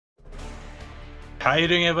How you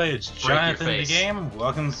doing, everybody? It's Break your Jonathan the face. Game.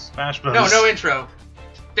 Welcome to Smash Bros. No intro.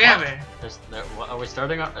 Damn it. Are we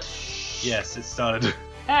starting on? Yes, it started.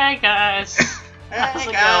 Hey guys! How's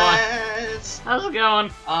it going? How's it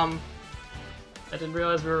going? I didn't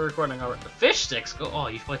realize we were recording already. Fish sticks? Go! Oh,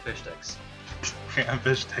 you play fish sticks. Yeah,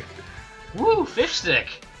 fish stick. Woo! Fish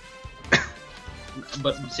stick!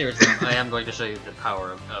 But seriously, I am going to show you the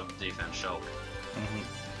power of defense Shulk.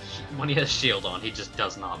 When he has shield on, he just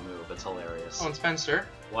does not move. It's hilarious. Oh, and Spencer,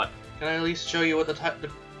 What? can I at least show you what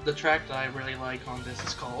the track that I really like on this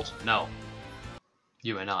is called? No.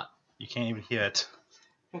 You may not. You can't even hear it.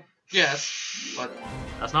 Yes, but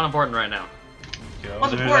That's not important right now. Go.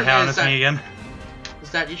 What's The move important that is harness that- me again.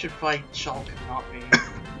 is that you should fight Shulk, not me.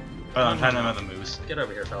 But I'm trying to remember the moves. Get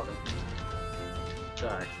over here, Falcon.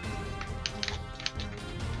 Die.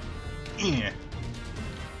 Yeah.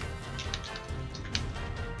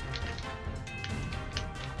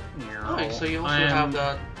 Alright, so you also have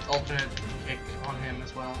the alternate kick on him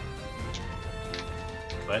as well.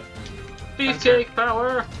 What? Beefcake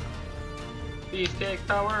power! Beefcake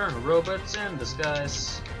power! Robots in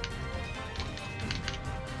disguise.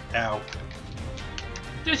 Ow.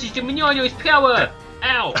 This is the Mignogno's power!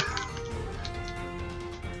 Ow!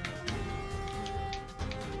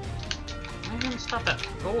 Man, stop that.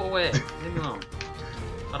 Go away. Leave me alone.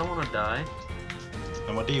 I don't want to die.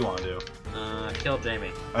 Then what do you want to do? Kill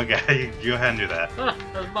Jamie. Okay, you go ahead and do that. Ah,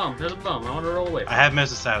 there's a bum. There's a bum. I want to roll away from I have Mr.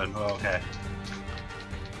 Saturn. Oh, okay.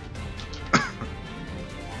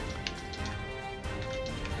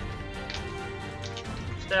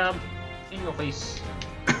 Stab. In your face.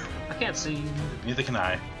 I can't see you. Neither can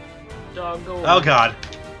I. Dog, go away. Oh god.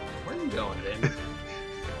 Where are you going, Jamie?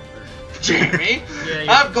 Jamie, Yeah,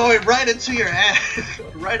 I'm going right into your head,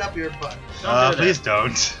 right up your butt. Don't do Please that.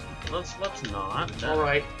 don't. Let's not.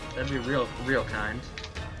 Alright. That'd be real kind.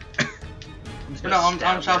 I'm just No, gonna I'm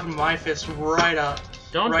stab chopping you. my fist right up.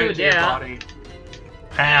 Don't right do into your that. body.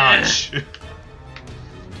 Ouch.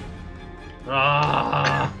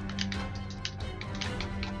 Ah.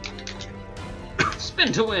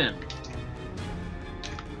 Spin to win.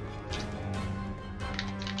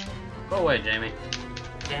 Go away, Jamie.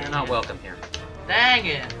 Damn You're not it. welcome here. Dang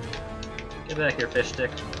it. Get back here, fish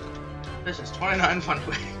stick. This is 29 fun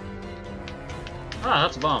way. Ah,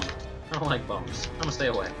 that's a bomb. I don't like bombs. I'm gonna stay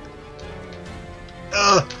away.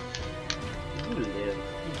 Ugh. You live.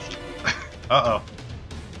 You cheat. Uh-oh.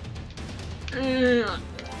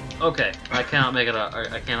 Okay, I cannot make it.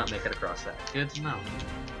 I cannot make it across that. Good to know.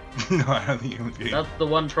 No, I don't think you would be. That's the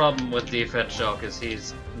one problem with defense Shulk is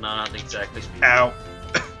he's not exactly speedy. Ow.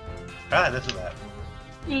 Ah, this is that.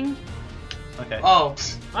 Ding. Okay. Oh,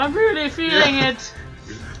 I'm really feeling it.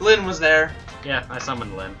 Lynn was there. Yeah, I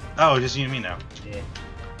summoned Lynn. Oh, just you and me now. Yeah,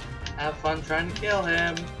 Have fun trying to kill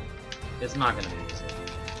him. it's not gonna be easy.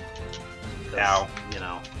 'Cause, Ow. You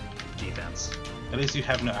know, defense. At least you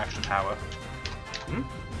have no extra power. Hmm?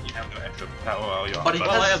 You have no extra power while you're on But he the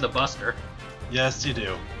Well, bus. I have the Buster, Yes, you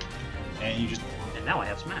do. And you just... and now I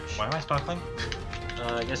have Smash. Why am I sparkling?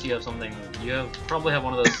 I guess you have something. You probably have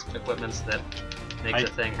one of those equipments that makes a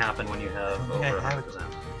thing happen when you have think I over have 100%.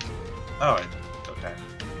 Oh, okay.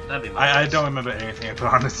 That'd be my I choice. don't remember anything I put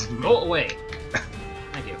on this. Go away.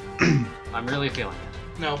 Thank you. I'm really feeling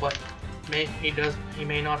it. No, but he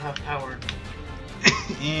may not have power,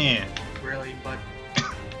 Yeah. really, but...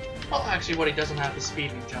 Well, actually, what he doesn't have is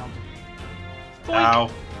speed and jump. Ow.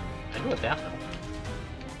 I do it that though.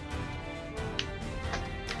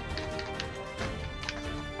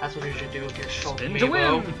 That's what you should do with your Shulk Spin to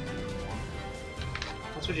amiibo. win.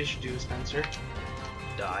 That's what you should do, Spencer.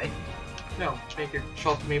 Die. No, make your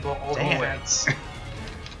Shulk amiibo all Damn it. defense.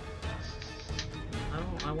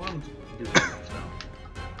 I want him to do damage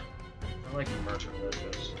though. I like merchant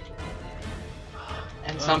delicious.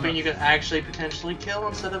 And something you could actually potentially kill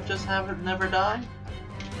instead of just have it never die.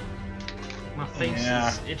 My face Yeah.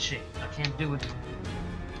 is itchy. I can't do it.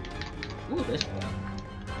 Ooh, this one.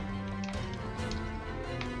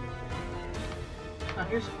 Now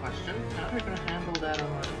here's a question. How are we going to handle that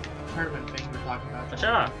tournament thing we're talking about?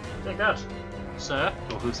 Acha! Take that, sir.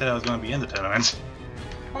 Well, who said I was going to be in the tournament?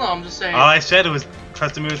 Well, no, I'm just saying. All I said was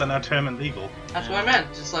custom moves are not tournament legal. That's what I meant.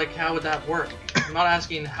 Just like, how would that work? I'm not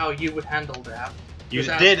asking how you would handle that. You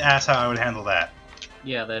Just did ask how I would handle that.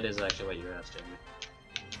 Yeah, that is actually what you asked, Jamie.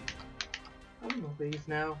 I'm gonna leave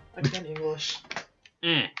now. I can't English.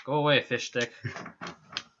 Go away, fish stick.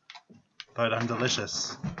 But I'm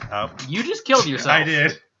delicious. Oh. You just killed yourself. I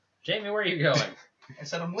did. Jamie, where are you going? I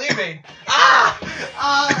said I'm leaving. Ah!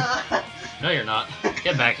 Ah! No, you're not.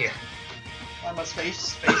 Get back here. I must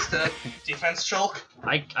face the defense Shulk.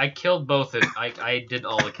 I killed both of I did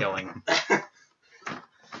all the killing.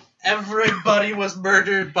 Everybody was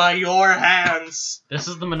murdered by your hands. This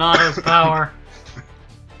is the Monato's power.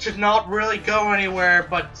 To not really go anywhere,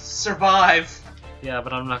 but survive. Yeah,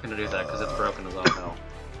 but I'm not gonna do that because it's broken as all hell.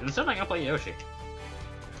 Instead, I'm gonna play Yoshi.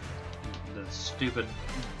 The stupid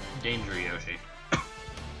danger Yoshi.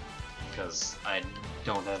 Because I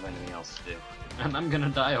don't have anything else to do. And I'm gonna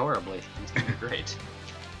die horribly. It's gonna be great.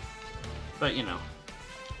 But, you know.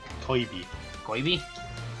 Koibi. Koibi?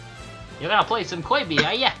 You're gonna play some Koibi,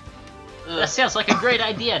 are ya? That sounds like a great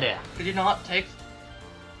idea there. Could you not take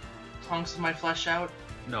chunks of my flesh out?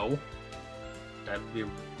 No. That'd be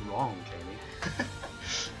wrong, Jamie.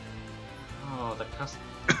 Oh, the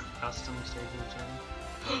custom staging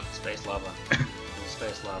channel? Space lava. There's a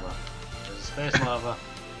space lava. There's a space lava.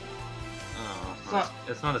 Oh,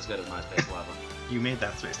 it's not as good as my space lava. You made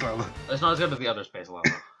that space lava. It's not as good as the other space lava.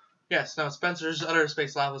 Yes, no, Spencer's other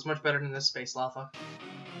space lava is much better than this space lava.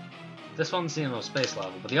 This one's the most space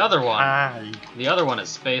lava, but the other one, the other one is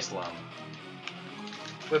space lava.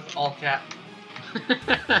 With all cap.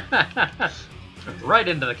 Right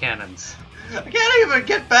into the cannons. I can't even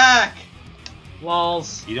get back!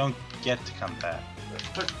 Walls. You don't get to come back.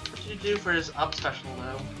 What did you do for his up special,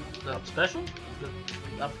 though? The Up special?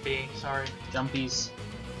 The up B, sorry. Jumpies.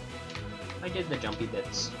 I did the jumpy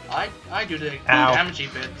bits. I do the Ow.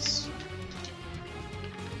 damagey bits.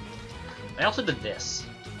 I also did this.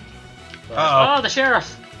 But, Uh-oh. oh, the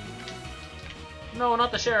sheriff! No,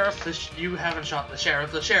 not the sheriff. You haven't shot the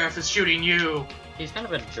sheriff. The sheriff is shooting you. He's kind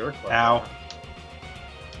of a jerk. Like Ow.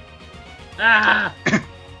 that. Ah!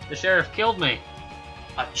 The sheriff killed me.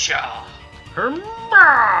 Acha.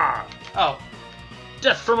 Herma! Oh.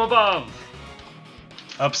 Death from above!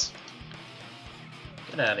 Oops.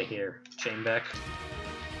 Get out of here, Chainback.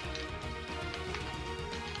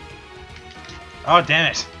 Oh,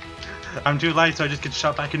 damn it. I'm too light, so I just get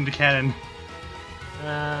shot back into the cannon.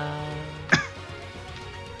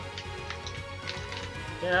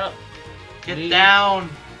 Get up. Get down.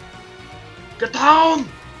 Get down!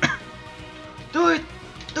 Do it!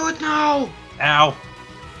 Do it now! Ow.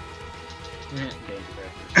 Danger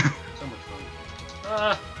characters. So much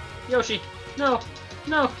fun. Yoshi! No!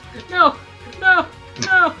 No! No! No!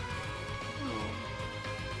 No!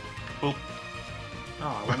 Oop. Oh,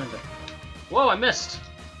 I went into. Whoa! I missed.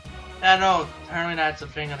 Yeah, no. Apparently that's a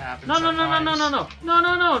thing that happens. No! No! No! No! No! No! No!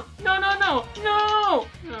 No! No! No! No! No! No!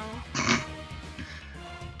 No!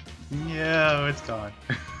 Yeah, it's gone.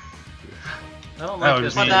 I don't like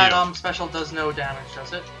this. But me that and you. special does no damage,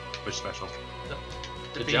 does it? Which special?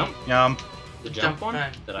 The B. jump? The jump Jump one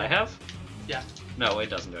man. that I have? Yeah. No, it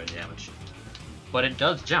doesn't do any damage. But it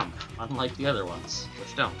does jump, unlike the other ones,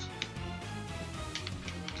 which don't.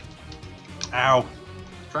 Ow.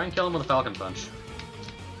 Try and kill him with a falcon punch.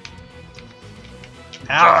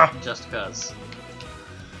 Ah. Just cuz.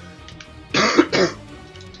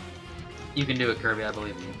 You can do it, Kirby, I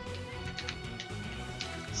believe in you.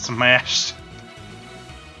 Smashed.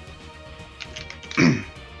 Come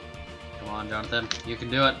on, Jonathan. You can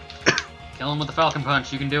do it. Kill him with the falcon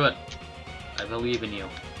punch. You can do it. I believe in you.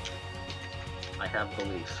 I have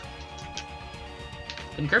belief.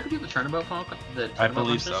 Can Kirby do the turnabout falcon? I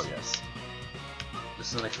believe so, yes.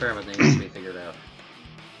 This is an experiment that needs to be figured out.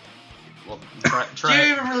 Well, try Do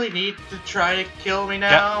you even really need to try to kill me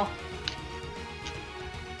now?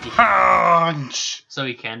 Punch! So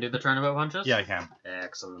he can do the turnabout punches? Yeah, I can.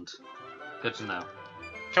 Excellent. Good to know.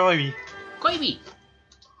 Koibi. Koibi!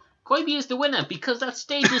 Koibi is the winner because that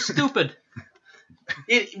stage is stupid.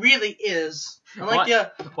 It really is. Unlike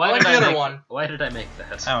the Why did other one. Why did I make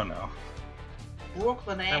that? I don't know.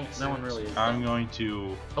 Brooklyn That accent. one really is. I'm dumb. going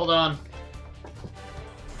to... Hold on.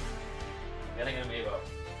 Getting an amiibo.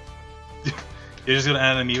 You're just gonna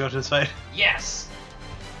add an amiibo to this fight? Yes!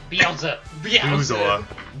 Beelzebub! Boozor.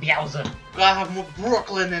 Beelzebub! Gotta have more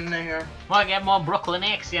Brooklyn in there. Want to get more Brooklyn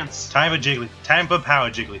accents? Time for power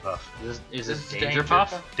Jigglypuff. Is This this is Danger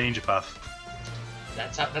Puff? Dangerpuff.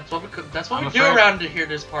 That's what I'm we do afraid- around here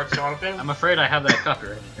this part, Jonathan. I'm afraid I have that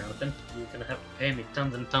copyrighted, Jonathan. You're gonna have to pay me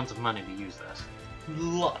tons and tons of money to use that.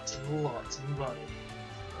 Lots and lots of money.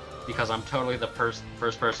 Because I'm totally the first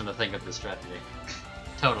person to think of this strategy.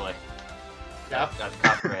 Totally. Yep. I've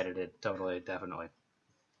copyrighted it. Totally, definitely.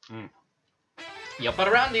 Yep. But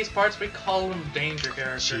around these parts, we call them danger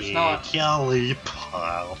characters, not.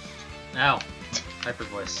 Jigglypuff. Ow. Hyper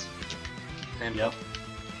voice. And Yep.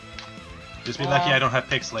 Just be lucky I don't have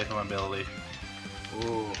pixelate for my ability.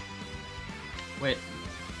 Ooh. Wait.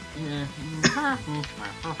 It's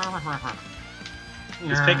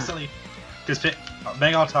pixelate. Because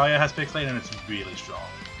Mega Altaria has pixelate and it's really strong.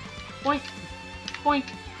 Boink. Boink.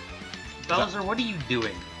 Bowser, what are you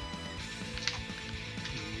doing?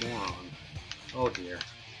 moron. Oh dear.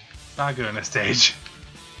 Not good on this stage.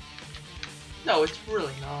 No, it's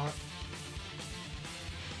really not.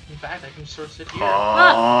 In fact, I can sort of sit here.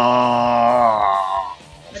 Ah!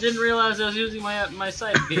 I didn't realize I was using my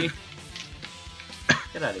side B.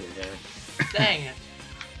 Get out of here, Jamie. Dang it.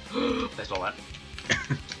 Baseball bat.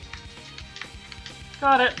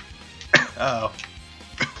 Got it. Uh-oh.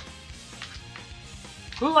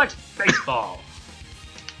 Who likes baseball?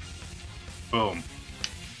 Boom.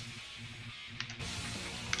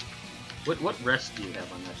 What rest do you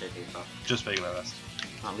have on that JP Puff? Just regular rest.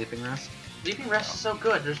 Not leaping rest? Leaping rest is so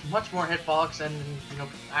good. There's much more hitbox and, you know,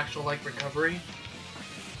 actual, like, recovery.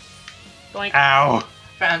 Doink. Ow!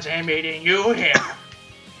 Fancy meeting you here.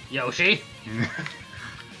 Yoshi!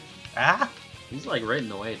 Ah? He's like right in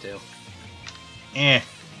the way too. Eh.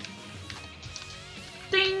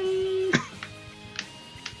 Ding!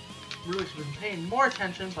 Really should have been paying more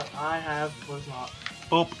attention, but was not.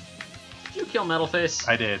 Boop. Did you kill Metalface?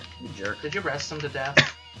 I did. You jerk. Did you rest him to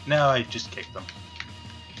death? No, I just kicked them.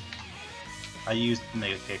 I used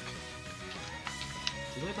Mega Kick.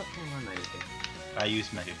 Did you leave up to one Mega Kick? I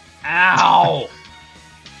used Mega. Ow!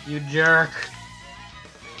 You jerk.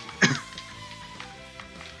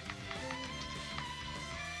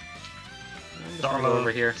 I'm just gonna go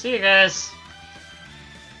over here. See you guys!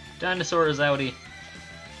 Dinosaur is outie.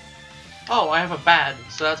 Oh, I have a bat,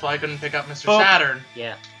 so that's why I couldn't pick up Mr. Oh. Saturn.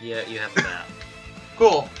 Yeah, you have a bat.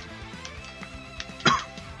 Cool.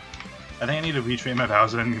 I think I need to retrain my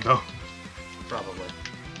Bowser and go. Probably.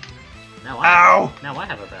 Now Ow! I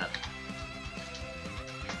have a bat.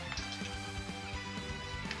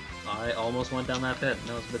 I almost went down that pit.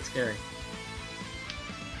 That was a bit scary.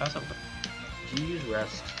 How's that? Did you use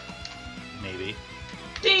rest? Maybe.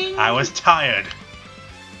 Ding! I was tired.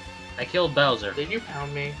 I killed Bowser. Did you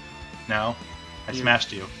pound me? No. I You-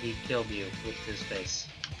 smashed you. He killed you with his face.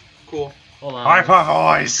 Cool. Hold on. Hyper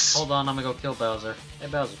voice! Hold on, I'm gonna go kill Bowser. Hey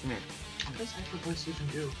Bowser, come here. What does hyper voice even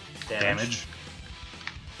do? Damage.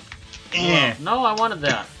 Well, Eh. no, I wanted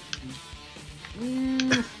that.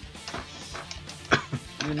 Mm.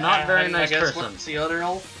 You're not very And nice I guess person. what's the other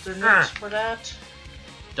alternate for that?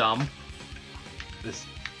 Dumb. This.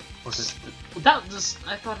 What's this? That just,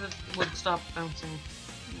 I thought it would stop bouncing.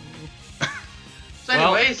 So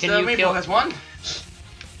Well, anyways, can you Maple kill- has won.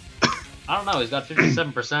 I don't know, he's got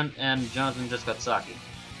 57% and Jonathan just got Saki.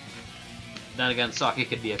 Then again, Saki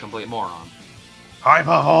could be a complete moron.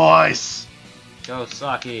 Hyper voice! Go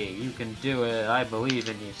Saki, you can do it. I believe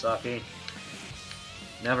in you, Saki.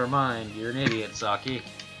 Never mind, you're an idiot, Saki.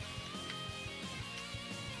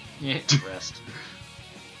 Yeah, rest.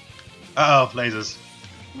 Uh oh, lasers.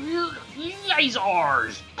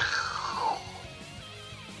 Lasers!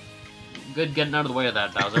 Good getting out of the way of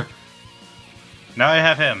that, Bowser. Now I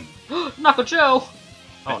have him. Knuckle Joe!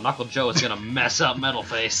 Oh, Knuckle Joe is gonna mess up Metal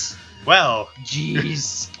Face. Well,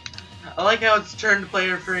 Jeez. I like how it's turned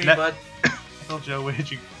player free, No. but Uncle Joe, where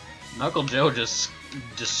did you? Knuckle Joe just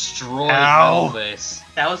destroyed Ow. Metal Face.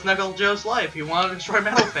 that was Knuckle Joe's life. He wanted to destroy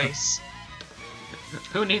Metal Face.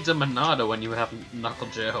 Who needs a Monado when you have Knuckle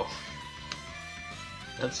Joe?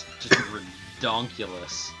 That's just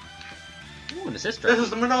redonkulous. Ooh, an assist This drive. is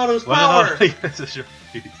the Monado's What power! this is your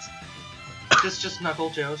piece. This is just Knuckle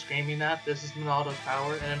Joe screaming that. This is Monado's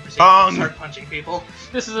power, and then proceeds Bong. to start punching people.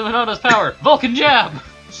 This is a Monado's power. Vulcan Jab!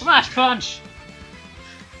 Smash Punch!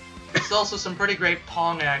 There's also some pretty great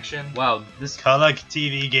Pong action. Wow, this Color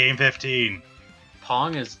TV Game 15.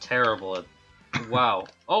 Pong is terrible at... Wow.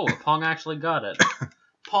 Oh, Pong actually got it.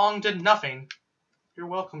 Pong did nothing. You're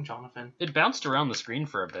welcome, Jonathan. It bounced around the screen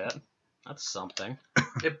for a bit. That's something.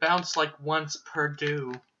 It bounced like once per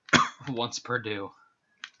do. Once per do.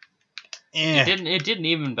 Eh. It didn't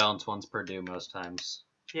even bounce once per do most times.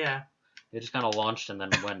 Yeah. It just kind of launched and then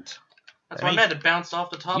went. That's what I meant. It bounced off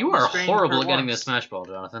the top You of the are screen horrible per at getting once. this Smash Ball,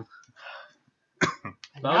 Jonathan.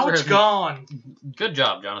 And now Bowser it's has- gone. Good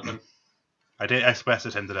job, Jonathan. I did express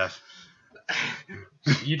it him to death.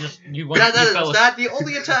 You went. You fell Was that the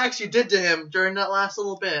only attacks you did to him during that last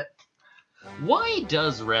little bit? Why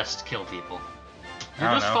does rest kill people? You're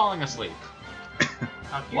I don't just know. falling asleep.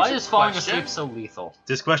 Now, here's Why a is falling question. asleep so lethal?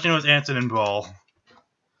 This question was answered in Brawl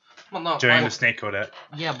Well, no. during I- the Snake Codette.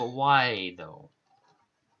 Yeah, but why though?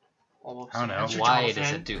 Almost I don't know. answer, Why Jonathan.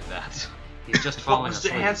 does it do that? He's just What falling was the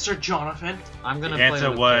asleep. answer, Jonathan? I'm gonna The play answer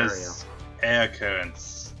Lucario. was air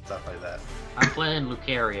currents, stuff like that. I'm playing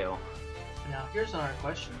Lucario. Now, here's another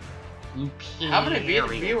question. Lucario. How many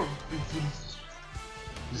viewer...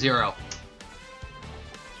 0.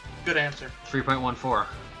 Good answer. 3.14.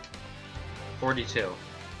 42.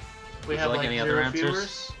 We Would have you like like any 0 other answers?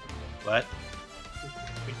 viewers. What?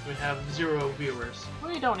 we'd have 0 viewers.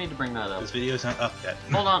 We don't need to bring that up. This video's not up yet.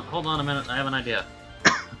 Hold on a minute. I have an idea.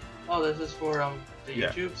 Oh, this is for the Yeah.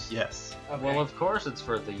 YouTubes? Yes. Okay. Well, of course it's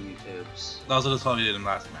for the YouTubes. Those are the 12 we did in the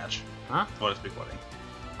last match. Huh? For this recording.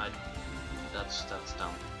 That's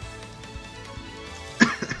dumb.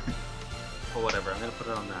 Well, whatever. I'm gonna put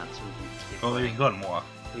it on that so we can keep Well, we playing. can go on more.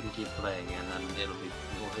 We can keep playing, and then it'll be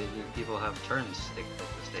people have turns to take the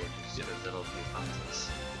stages because it'll be fun.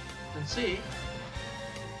 And see,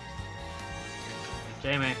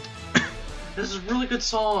 Jamie, this is a really good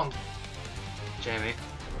song. Jamie.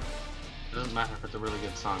 It doesn't matter if it's a really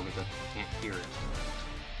good song because we can't hear it.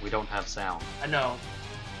 We don't have sound. I know.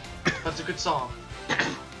 That's a good song.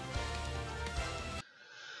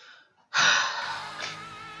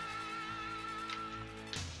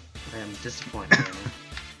 I am disappointed, Jamie.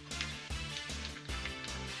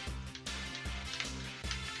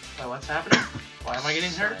 Wait, what's happening? Why am I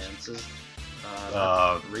getting hurt? Sciences.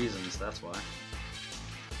 Reasons, that's why.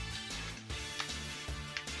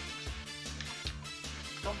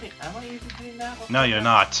 Don't think. Am I even doing that? What's No, going you're on?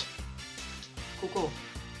 not. Cool.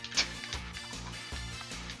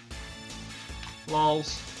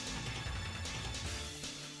 Lols.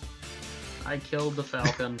 I killed the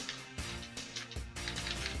falcon.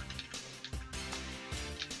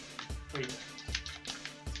 Wait.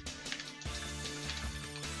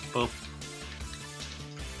 Boop.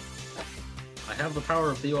 I have the power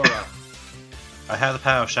of the aura. I have the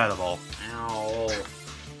power of Shadow Ball. Ow.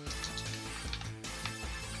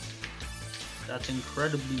 That's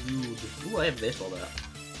incredibly rude. Ooh, I have baseball bat.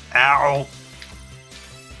 Ow!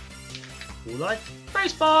 Who like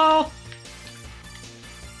baseball?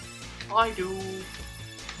 I do.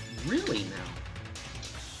 Really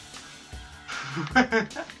now?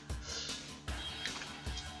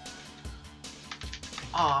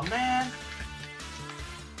 Aw, man.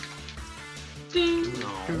 Ding!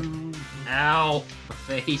 No. Ow! My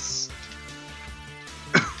face.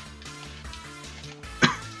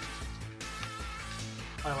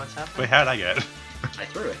 Wait, what's happening? Wait, how did I get it? I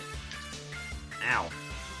threw it. Ow.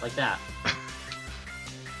 Like that.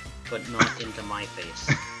 But not into my face.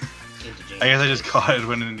 Into James. I guess I just caught it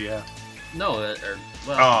when in the air. No, or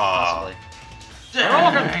well, Aw. possibly.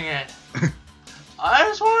 Dang it. I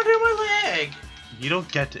just want to do my leg. You don't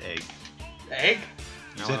get to egg. Egg?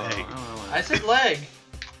 You said egg. I said leg.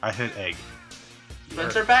 I said egg.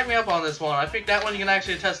 Spencer, back me up on this one. I think that one you can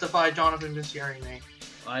actually testify Jonathan mishearing me.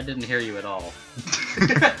 I didn't hear you at all.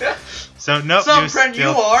 So, nope, Some you're friend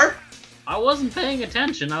still... you are. I wasn't paying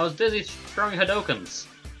attention. I was busy throwing Hadokens.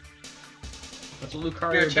 That's what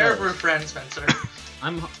Lucario You're a does. terrible friend, Spencer.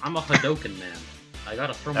 I'm a Hadoken man. I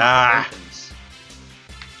gotta throw my Hadokens.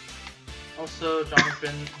 Also,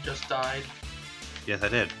 Jonathan just died. Yes, I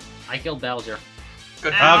did. I killed Bowser.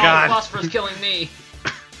 Good. Ow, Oh, God. Phosphorus killing me.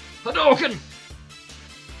 Hadoken!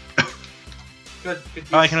 Good.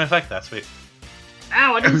 Oh, I can affect that, sweet.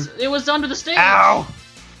 Ow, I didn't. It was under the stage. Ow!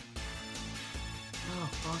 Oh,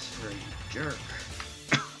 Phosphor, you jerk.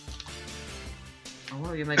 Oh,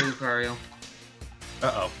 what are you, Mega Lucario?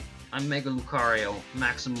 Uh-oh. I'm Mega Lucario.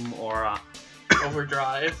 Maximum Aura.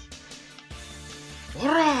 Overdrive.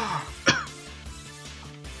 Aura!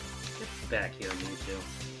 Get back here, Mewtwo.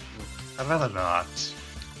 I'd rather not.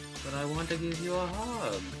 But I want to give you a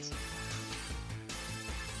hug.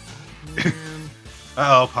 Man.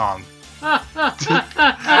 Uh-oh, Pong.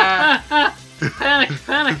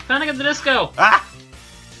 Panic at the disco! Ah!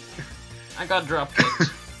 I got drop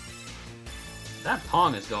kicked. That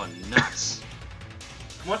Pong is going nuts.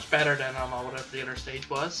 Much better than whatever the other stage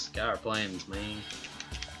was. Scour Plains, man.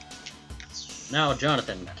 Now,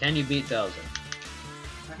 Jonathan, can you beat Bowser?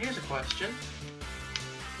 Now here's a question.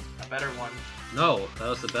 A better one. No, that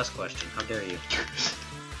was the best question. How dare you?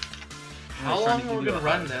 How long are we gonna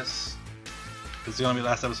run this? This is gonna be the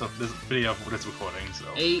last episode of this video for this recording, so...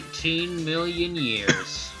 18 million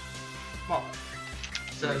years. Come on.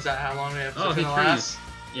 So is that how long we have Oh, to he last?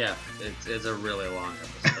 Yeah, it's a really long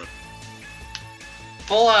episode.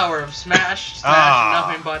 Full hour of Smash, Smash, Ah. and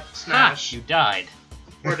nothing but Ha! Smash. You died.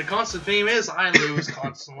 Where the constant theme is, I lose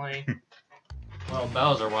constantly. Well,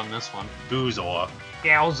 Bowser won this one. Boozor.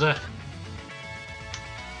 Bowser.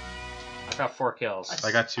 I got 4 kills.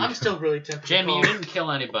 I got 2. I'm still really tempted Jamie, to you call didn't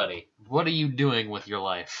kill anybody. What are you doing with your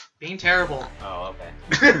life? being terrible. Oh,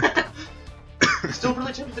 okay. Still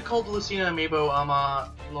really tempted to call the Lucina amiibo,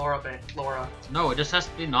 Laura. No, it just has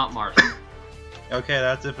to be not Martha. Okay,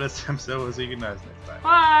 that's it for this episode. We'll see you guys next time.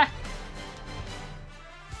 Bye!